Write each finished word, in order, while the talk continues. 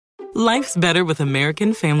Life's better with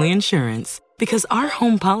American Family Insurance because our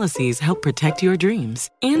home policies help protect your dreams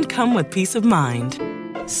and come with peace of mind.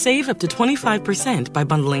 Save up to 25% by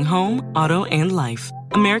bundling home, auto, and life.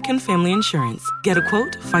 American Family Insurance. Get a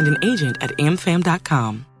quote, find an agent at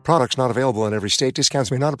amfam.com. Products not available in every state. Discounts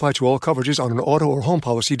may not apply to all coverages on an auto or home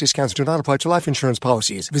policy. Discounts do not apply to life insurance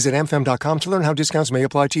policies. Visit amfam.com to learn how discounts may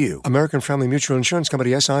apply to you. American Family Mutual Insurance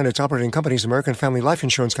Company, SI, and its operating companies, American Family Life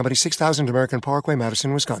Insurance Company, 6000 American Parkway,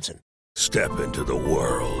 Madison, Wisconsin. Step into the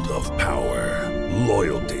world of power,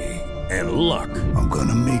 loyalty, and luck. I'm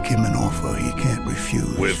gonna make him an offer he can't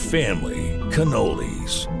refuse. With family,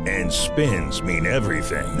 cannolis, and spins mean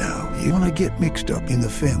everything. Now, you wanna get mixed up in the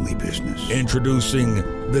family business. Introducing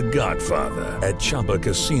The Godfather at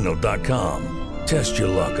ChumbaCasino.com. Test your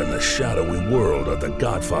luck in the shadowy world of The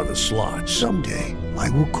Godfather slot. Someday, I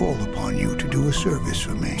will call upon you to do a service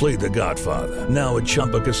for me. Play The Godfather, now at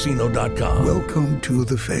ChumbaCasino.com. Welcome to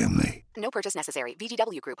the family. No purchase necessary.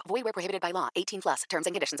 VGW Group. Void where prohibited by law. 18 plus. Terms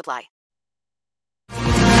and conditions apply.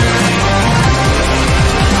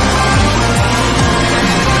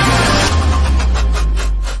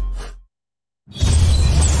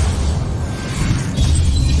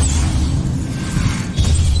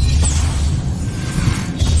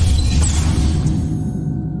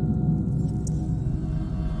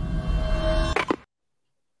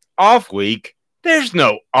 Off week. There's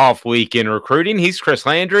no off week in recruiting. He's Chris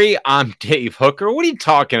Landry. I'm Dave Hooker. What are you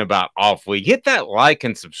talking about off week? Hit that like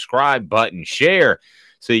and subscribe button, share,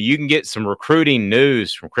 so you can get some recruiting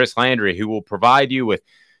news from Chris Landry, who will provide you with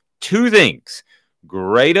two things: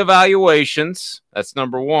 great evaluations, that's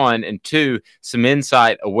number one, and two, some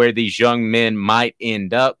insight of where these young men might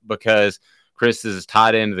end up, because Chris is as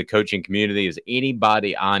tied into the coaching community as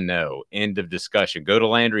anybody I know. End of discussion. Go to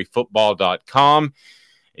LandryFootball.com.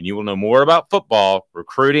 and you will know more about football,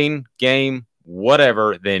 recruiting, game,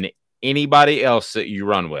 whatever, than anybody else that you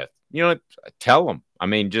run with. You know, tell them. I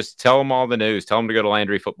mean, just tell them all the news. Tell them to go to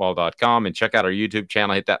LandryFootball.com and check out our YouTube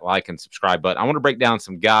channel. Hit that like and subscribe button. I want to break down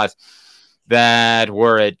some guys that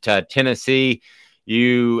were at Tennessee.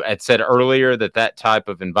 You had said earlier that type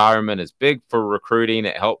of environment is big for recruiting.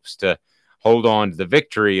 It helps to hold on to the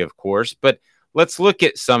victory, of course. But let's look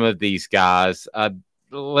at some of these guys.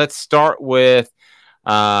 Let's start with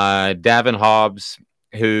Davin Hobbs,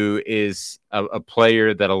 who is a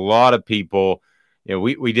player that a lot of people, you know,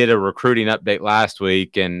 we did a recruiting update last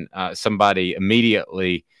week, and somebody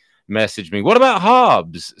immediately messaged me, what about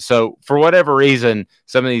Hobbs? So for whatever reason,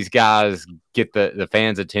 some of these guys get the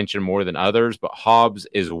fans' attention more than others, but Hobbs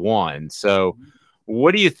is one. So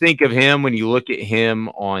what do you think of him when you look at him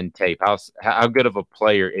on tape? How good of a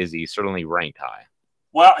player is he? Certainly ranked high.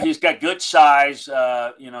 Well, he's got good size.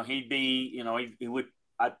 He'd be, he would.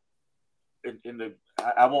 I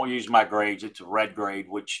won't use my grades. It's a red grade,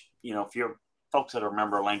 which, if you're folks that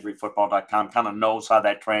remember LandryFootball.com kind of knows how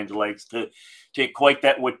that translates to equate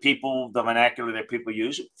that with people, the vernacular that people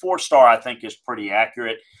use. 4-star, I think, is pretty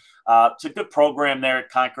accurate. It's a good program there at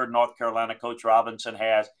Concord, North Carolina. Coach Robinson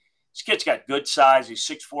has. This kid's got good size. He's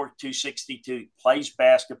 6'4", 262, plays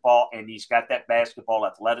basketball, and he's got that basketball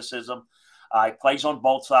athleticism. He plays on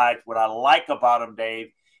both sides. What I like about him,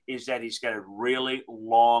 Dave, is that he's got a really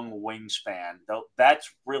long wingspan.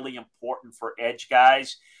 That's really important for edge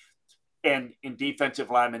guys and in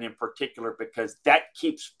defensive linemen in particular, because that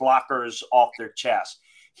keeps blockers off their chest.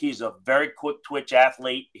 He's a very quick twitch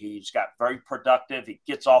athlete. He's got very productive. He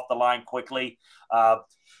gets off the line quickly.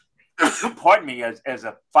 Pardon me, as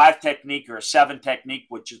a 5 technique or a 7 technique,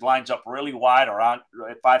 which lines up really wide, or on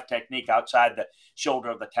 5 technique outside the shoulder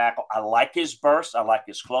of the tackle. I like his burst. I like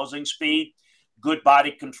his closing speed. Good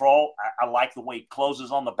body control. I like the way he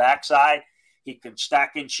closes on the backside. He can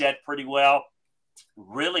stack and shed pretty well.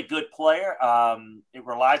 Really good player. It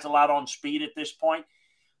relies a lot on speed at this point.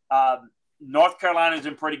 North Carolina's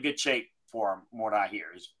in pretty good shape for him, from what I hear.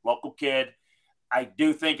 He's a local kid. I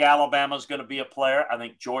do think Alabama's going to be a player. I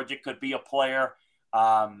think Georgia could be a player.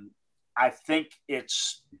 I think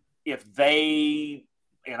if they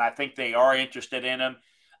are interested in him,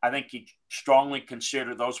 I think you strongly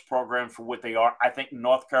consider those programs for what they are. I think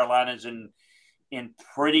North Carolina's in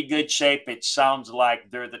pretty good shape. It sounds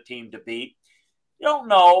like they're the team to beat. You don't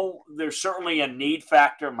know. There's certainly a need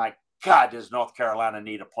factor. My God, does North Carolina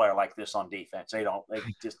need a player like this on defense? They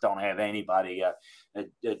just don't have anybody.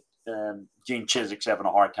 Gene Chiswick's having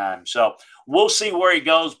a hard time. So we'll see where he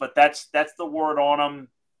goes, but that's the word on him.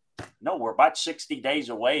 No, we're about 60 days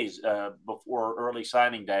away before early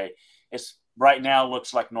signing day. It's right now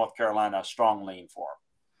looks like North Carolina a strong lean for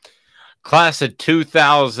him. Class of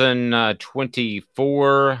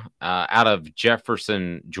 2024 out of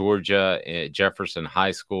Jefferson, Georgia, Jefferson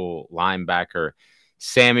High School linebacker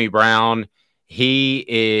Sammy Brown. He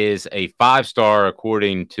is a 5-star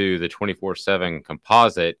according to the 24/7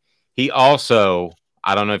 composite. He also,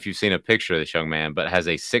 I don't know if you've seen a picture of this young man, but has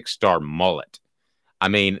a 6-star mullet. I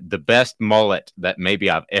mean, the best mullet that maybe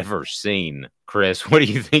I've ever seen. Chris, what do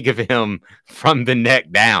you think of him from the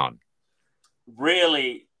neck down?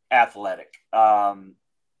 Really athletic,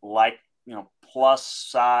 plus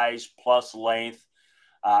size, plus length,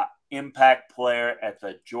 impact player at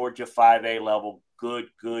the Georgia 5A level. Good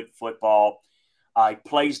football. He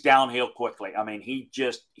plays downhill quickly. I mean, he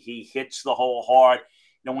hits the hole hard.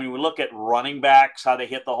 When we look at running backs, how they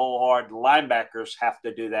hit the hole hard, linebackers have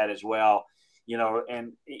to do that as well.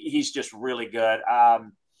 And he's just really good.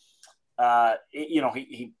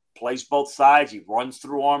 He plays both sides. He runs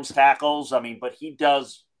through arms tackles. I mean, but he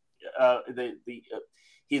does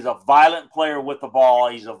he's a violent player with the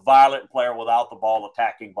ball. He's a violent player without the ball,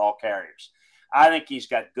 attacking ball carriers. I think he's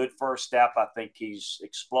got good first step. I think he's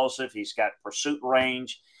explosive. He's got pursuit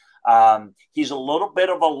range. He's a little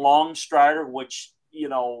bit of a long strider, which,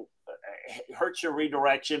 hurts your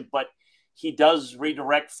redirection, but he does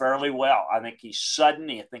redirect fairly well. I think he's sudden.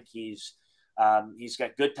 I think he's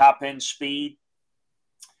got good top end speed.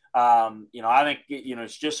 I think,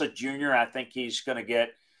 it's just a junior. I think he's going to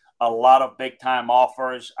get a lot of big time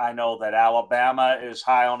offers. I know that Alabama is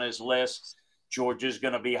high on his list. Georgia's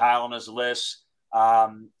going to be high on his list.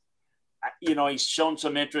 He's shown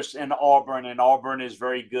some interest in Auburn, and Auburn is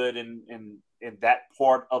very good in that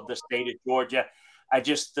part of the state of Georgia.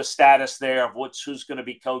 The status there of who's going to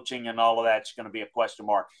be coaching and all of that's going to be a question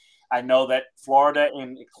mark. I know that Florida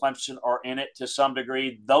and Clemson are in it to some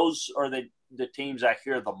degree. Those are the teams I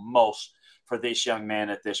hear the most for this young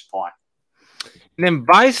man at this point. And then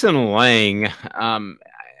Bison Lang,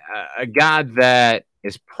 a guy that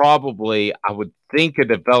is probably, I would think, a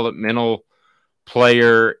developmental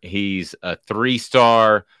player. He's a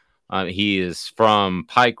 3-star. He is from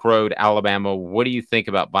Pike Road, Alabama. What do you think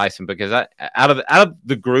about Bison? Because out of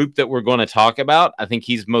the group that we're going to talk about, I think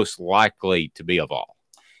he's most likely to be a Vol.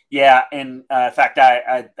 Yeah, and in fact,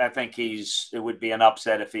 I think it would be an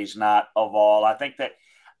upset if he's not a Vol. I think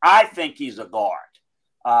he's a guard.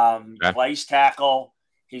 Okay. Plays tackle.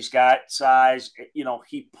 He's got size.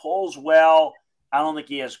 He pulls well. I don't think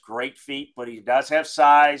he has great feet, but he does have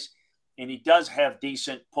size, and he does have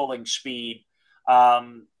decent pulling speed.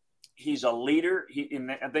 He's a leader.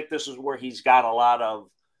 And I think this is where he's got a lot of.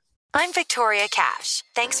 I'm Victoria Cash.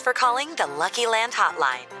 Thanks for calling the Lucky Land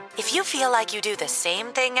Hotline. If you feel like you do the same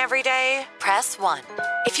thing every day, press 1.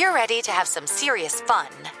 If you're ready to have some serious fun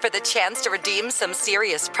for the chance to redeem some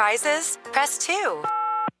serious prizes, press 2.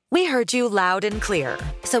 We heard you loud and clear.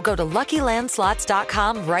 So go to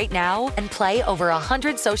LuckyLandSlots.com right now and play over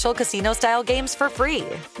 100 social casino-style games for free.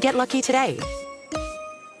 Get lucky today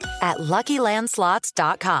at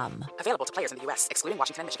LuckyLandSlots.com. Available to players in the U.S., excluding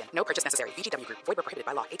Washington and Michigan. No purchase necessary. VGW Group. Void where prohibited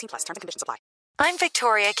by law. 18+. Terms and conditions apply. I'm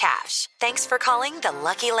Victoria Cash. Thanks for calling the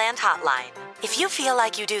Lucky Land Hotline. If you feel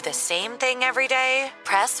like you do the same thing every day,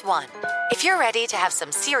 press 1. If you're ready to have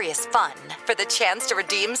some serious fun for the chance to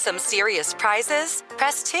redeem some serious prizes,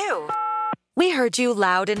 press 2. We heard you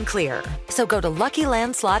loud and clear. So go to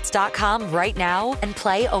LuckyLandSlots.com right now and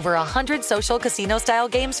play over 100 social casino-style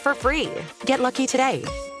games for free. Get lucky today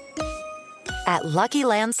at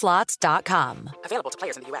LuckyLandSlots.com. Available to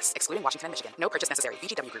players in the U.S., excluding Washington and Michigan. No purchase necessary.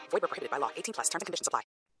 VGW Group. Void where prohibited by law. 18+. Terms and conditions apply.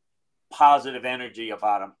 Positive energy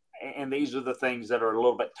about him. And these are the things that are a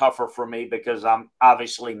little bit tougher for me because I'm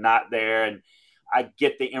obviously not there. And I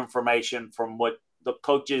get the information from what the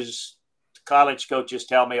coaches, college coaches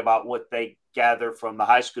tell me about what they gather from the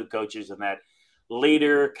high school coaches, and that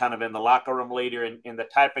leader, kind of in the locker room leader, and the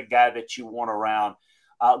type of guy that you want around.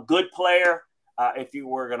 Good player. If you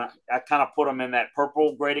were going to, I kind of put him in that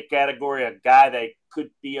purple graded category, a guy that could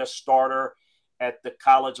be a starter at the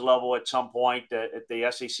college level at some point, at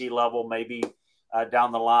the SEC level, maybe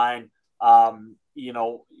down the line.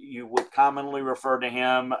 You would commonly refer to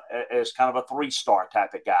him as kind of a 3-star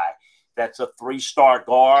type of guy. That's a 3-star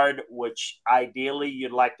guard, which ideally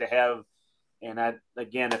you'd like to have. And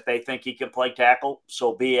again, if they think he can play tackle,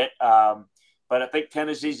 so be it. But I think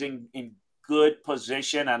Tennessee's in good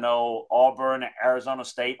position. I know Auburn, Arizona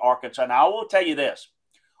State, Arkansas. Now, I will tell you this.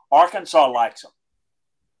 Arkansas likes him.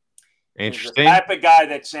 Interesting. He's the type of guy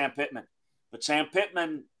that's Sam Pittman. But Sam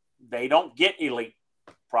Pittman, they don't get elite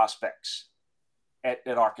prospects at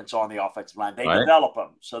Arkansas on the offensive line. They develop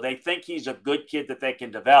them. So they think he's a good kid that they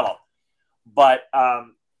can develop. But,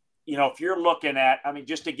 if you're looking at,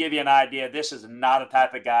 just to give you an idea, this is not a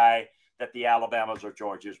type of guy that the Alabamas or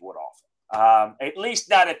Georgias would offer, at least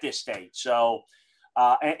not at this stage. So,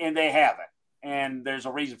 and they haven't. And there's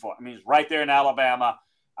a reason for it. I mean, it's right there in Alabama.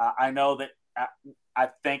 I know that I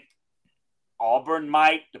think Auburn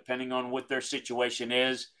might, depending on what their situation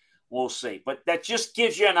is. We'll see. But that just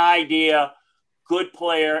gives you an idea. Good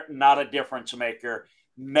player, not a difference maker.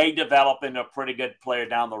 May develop into a pretty good player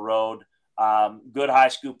down the road. Good high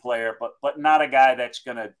school player, but not a guy that's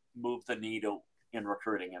going to move the needle in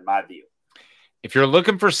recruiting, in my view. If you're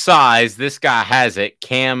looking for size, this guy has it.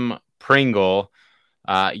 Cam Pringle.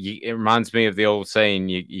 It reminds me of the old saying,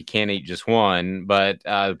 you can't eat just one, but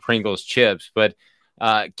Pringle's chips. But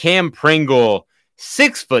Cam Pringle,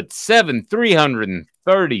 6'7",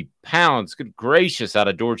 330 pounds. Good gracious, out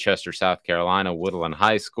of Dorchester, South Carolina, Woodland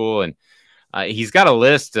High School. And he's got a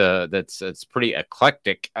list that's pretty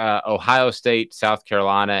eclectic. Ohio State, South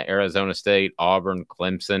Carolina, Arizona State, Auburn,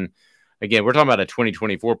 Clemson. Again, we're talking about a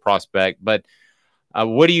 2024 prospect, but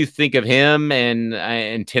what do you think of him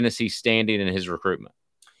and Tennessee standing in his recruitment?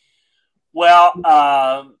 Well,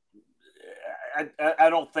 I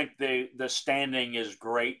don't think the standing is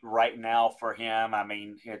great right now for him. I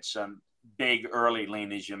mean, it's a big early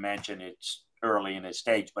lean, as you mentioned. It's early in his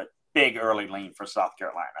stage, but big early lean for South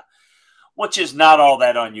Carolina, which is not all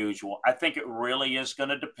that unusual. I think it really is going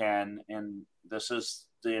to depend, and this is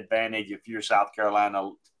the advantage if you're South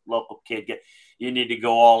Carolina local kid. You need to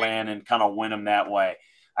go all in and kind of win them that way.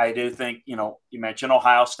 I do think, you mentioned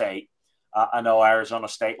Ohio State. I know Arizona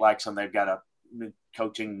State likes them. They've got a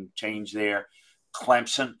coaching change there.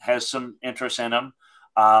 Clemson has some interest in them.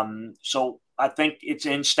 So I think it's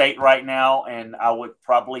in state right now, and I would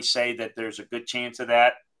probably say that there's a good chance of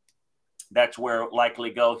that. That's where it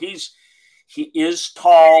likely go. He is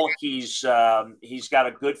tall. He's got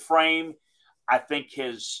a good frame. I think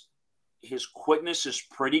his quickness is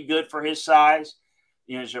pretty good for his size.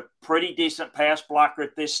 He's a pretty decent pass blocker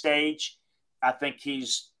at this stage. I think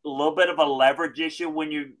he's a little bit of a leverage issue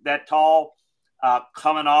when you're that tall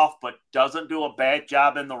coming off, but doesn't do a bad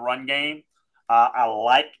job in the run game. I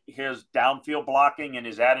like his downfield blocking and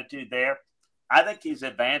his attitude there. I think he's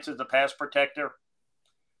advanced as a pass protector.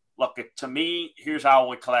 Look, to me, here's how I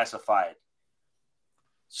would classify it.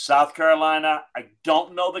 South Carolina, I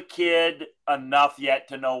don't know the kid enough yet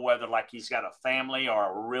to know whether he's got a family or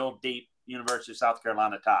a real deep University of South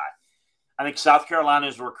Carolina tie. I think South Carolina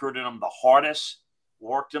has recruited him the hardest,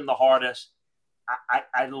 worked him the hardest.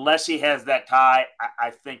 Unless he has that tie,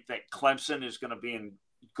 I think that Clemson is going to be in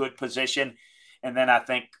good position. And then I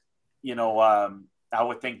think, I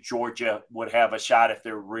would think Georgia would have a shot if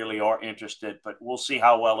they really are interested, but we'll see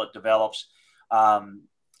how well it develops.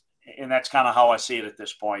 And that's kind of how I see it at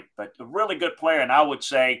this point. But a really good player, and I would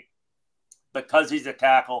say because he's a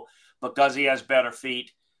tackle, because he has better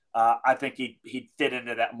feet, I think he'd fit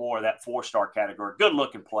into that 4-star category.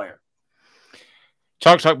 Good-looking player.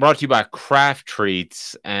 Talk brought to you by Craft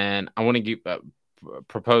Treats, and I want to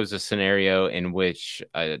propose a scenario in which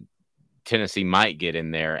Tennessee might get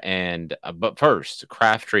in there. And but first,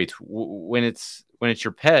 Craft Treats. When it's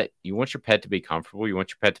your pet, you want your pet to be comfortable. You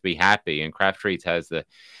want your pet to be happy. And Craft Treats has the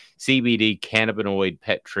CBD cannabinoid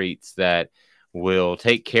pet treats that will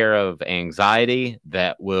take care of anxiety,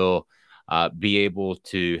 that will be able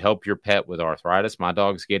to help your pet with arthritis. My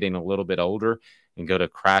dog's getting a little bit older. And go to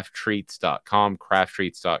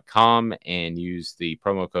crafttreats.com, and use the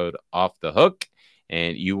promo code OFFTHEHOOK,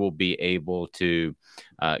 and you will be able to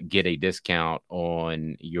get a discount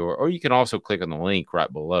on or you can also click on the link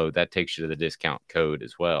right below. That takes you to the discount code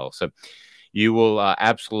as well. So you will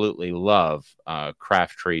absolutely love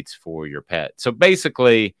Craft Treats for your pet. So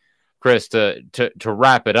basically, Chris, to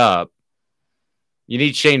wrap it up, you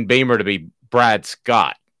need Shane Beamer to be Brad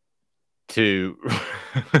Scott to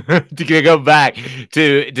go back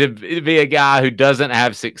to be a guy who doesn't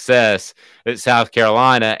have success at South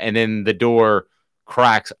Carolina, and then the door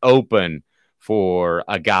cracks open for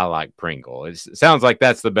a guy like Pringle. It sounds like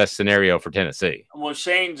that's the best scenario for Tennessee. Well,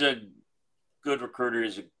 Shane's a good recruiter.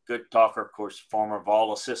 He's a good talker, of course, former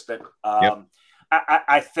Vol assistant. Yep.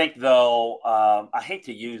 I think, though, I hate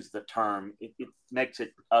to use the term. It makes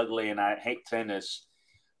it ugly, and I hate tennis.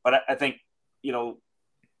 But I think,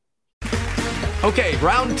 Okay,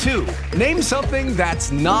 round 2. Name something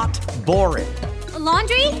that's not boring. A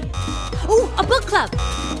laundry? Ooh, a book club.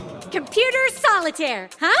 Computer solitaire,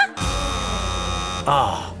 huh?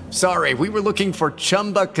 Ah, sorry, we were looking for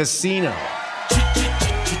Chumba Casino.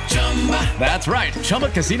 That's right,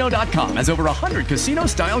 ChumbaCasino.com has over 100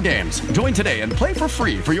 casino-style games. Join today and play for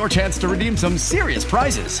free for your chance to redeem some serious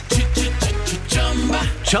prizes.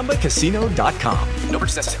 ChumbaCasino.com. No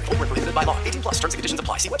purchase necessary. Void where prohibited by law. 18+. Terms and conditions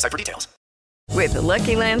apply. See website for details. With the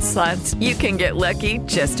Lucky Land Slots, you can get lucky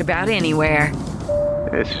just about anywhere.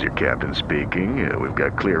 This is your captain speaking. We've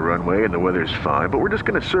got clear runway and the weather's fine, but we're just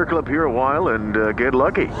going to circle up here a while and get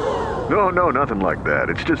lucky. No, nothing like that.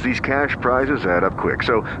 It's just these cash prizes add up quick.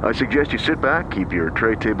 So I suggest you sit back, keep your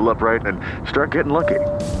tray table upright, and start getting lucky.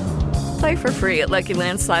 Play for free at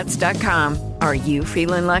LuckyLandSlots.com. Are you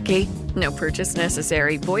feeling lucky? No purchase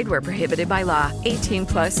necessary. Void where prohibited by law.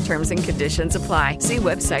 18+ terms and conditions apply. See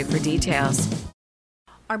website for details.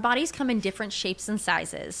 Our bodies come in different shapes and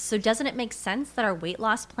sizes, so doesn't it make sense that our weight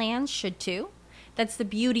loss plans should too? That's the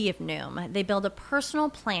beauty of Noom. They build a personal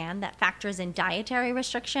plan that factors in dietary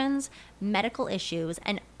restrictions, medical issues,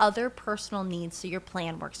 and other personal needs so your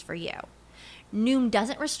plan works for you. Noom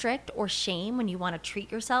doesn't restrict or shame when you want to treat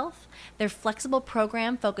yourself. Their flexible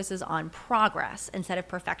program focuses on progress instead of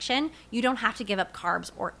perfection. You don't have to give up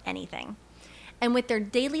carbs or anything. And with their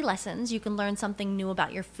daily lessons, you can learn something new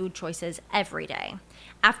about your food choices every day.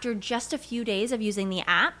 After just a few days of using the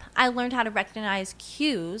app, I learned how to recognize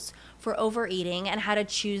cues for overeating and how to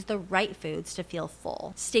choose the right foods to feel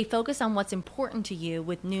full. Stay focused on what's important to you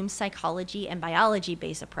with Noom's psychology and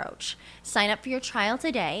biology-based approach. Sign up for your trial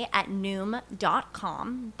today at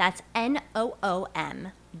Noom.com. That's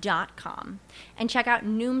Noom.com. And check out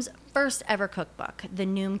Noom's first ever cookbook, The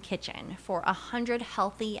Noom Kitchen, for 100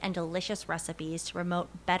 healthy and delicious recipes to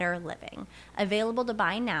promote better living. Available to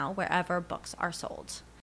buy now wherever books are sold.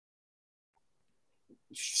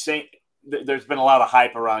 There's been a lot of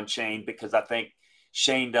hype around Shane because I think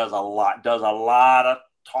Shane does a lot of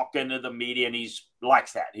talking to the media, and he's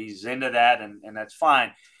likes that. He's into that, and that's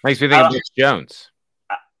fine. Makes me think of Mitch Jones.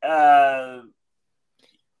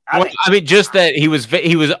 Just that he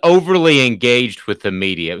was overly engaged with the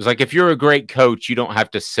media. It was like, if you're a great coach, you don't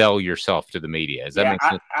have to sell yourself to the media. Does that make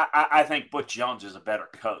sense? I think Butch Jones is a better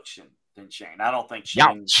coach than Shane. I don't think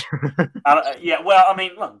Shane.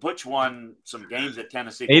 Look, Butch won some games at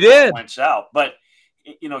Tennessee. He did. Went south, but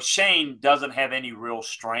Shane doesn't have any real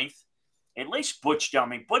strength. At least Butch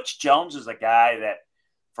Jones is a guy that,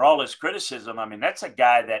 for all his criticism, that's a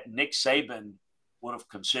guy that Nick Saban would have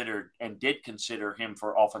considered and did consider him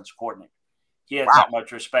for offensive coordinator. He has that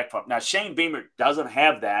much respect for him. Now, Shane Beamer doesn't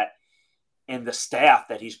have that, and the staff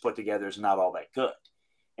that he's put together is not all that good.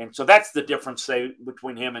 And so that's the difference, say,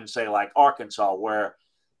 between him and, say, like Arkansas, where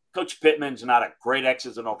Coach Pittman's not a great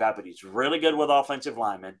X's and O guy, but he's really good with offensive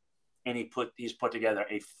linemen, and he's put together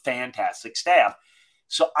a fantastic staff.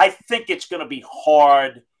 So I think it's going to be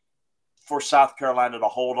hard for South Carolina to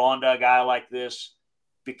hold on to a guy like this,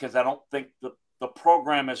 because I don't think the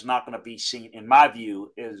program is not going to be seen, in my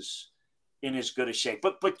view, is in as good a shape.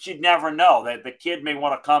 But you never know. That the kid may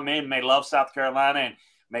want to come in, may love South Carolina, and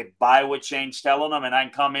may buy what Shane's telling them, and I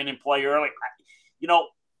can come in and play early.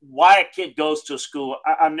 Why a kid goes to a school,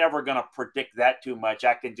 I'm never going to predict that too much.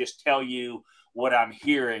 I can just tell you what I'm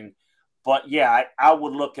hearing. But, yeah, I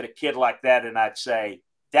would look at a kid like that, and I'd say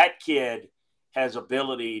that kid has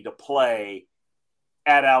ability to play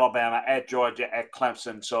at Alabama, at Georgia, at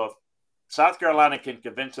Clemson. So if South Carolina can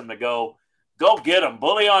convince him to go get him.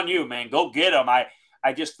 Bully on you, man. Go get him. I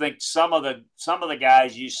just think some of the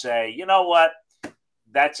guys you say, you know what,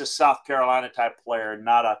 that's a South Carolina type player,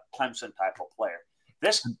 not a Clemson type of player.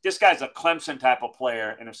 This guy's a Clemson type of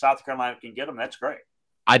player, and if South Carolina can get him, that's great.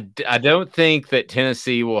 I don't think that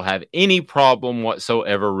Tennessee will have any problem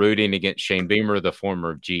whatsoever rooting against Shane Beamer, the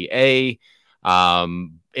former GA,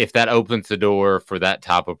 if that opens the door for that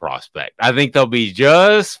type of prospect. I think they'll be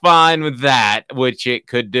just fine with that, which it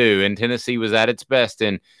could do. And Tennessee was at its best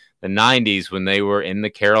in the 90s when they were in the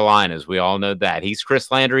Carolinas. We all know that. He's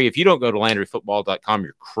Chris Landry. If you don't go to LandryFootball.com,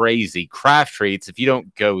 you're crazy. Craft Treats, if you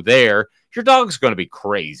don't go there, your dog's going to be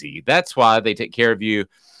crazy. That's why they take care of you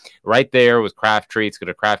right there with Craft Treats. Go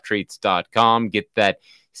to crafttreats.com. Get that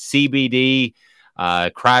CBD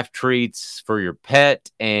Craft Treats for your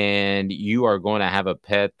pet, and you are going to have a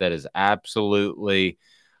pet that is absolutely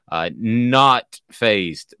not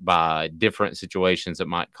fazed by different situations that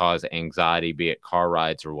might cause anxiety, be it car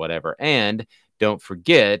rides or whatever. And don't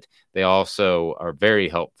forget, they also are very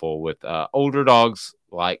helpful with older dogs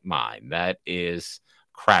like mine. That is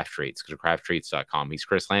Craft Treats. Go to crafttreats.com. He's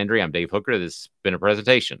Chris Landry. I'm Dave Hooker. This has been a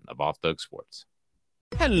presentation of Off Thug Sports.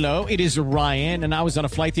 Hello, it is Ryan, and I was on a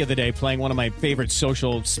flight the other day playing one of my favorite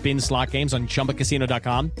social spin slot games on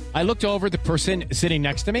ChumbaCasino.com. I looked over at the person sitting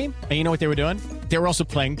next to me, and you know what they were doing? They were also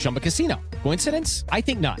playing Chumba Casino. Coincidence? I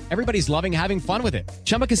think not. Everybody's loving having fun with it.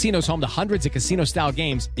 Chumba Casino is home to hundreds of casino-style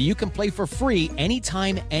games that you can play for free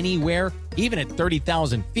anytime, anywhere, even at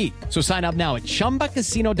 30,000 feet. So sign up now at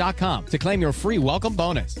ChumbaCasino.com to claim your free welcome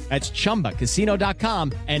bonus. That's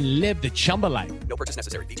ChumbaCasino.com and live the Chumba life. No purchase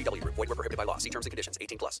necessary. VGW Group. Void where prohibited by law. See terms and conditions.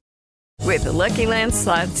 18+. With the Lucky Land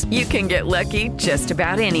Slots, you can get lucky just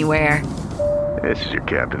about anywhere. This is your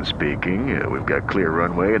captain speaking. We've got clear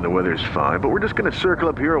runway and the weather's fine, but we're just going to circle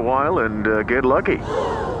up here a while and get lucky.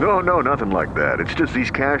 No, nothing like that. It's just these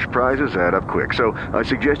cash prizes add up quick. So I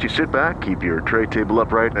suggest you sit back, keep your tray table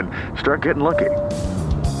upright, and start getting lucky.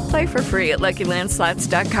 Play for free at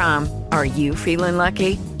LuckyLandSlots.com. Are you feeling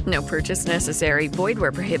lucky? No purchase necessary. Void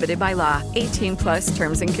where prohibited by law. 18+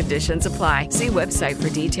 terms and conditions apply. See website for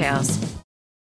details.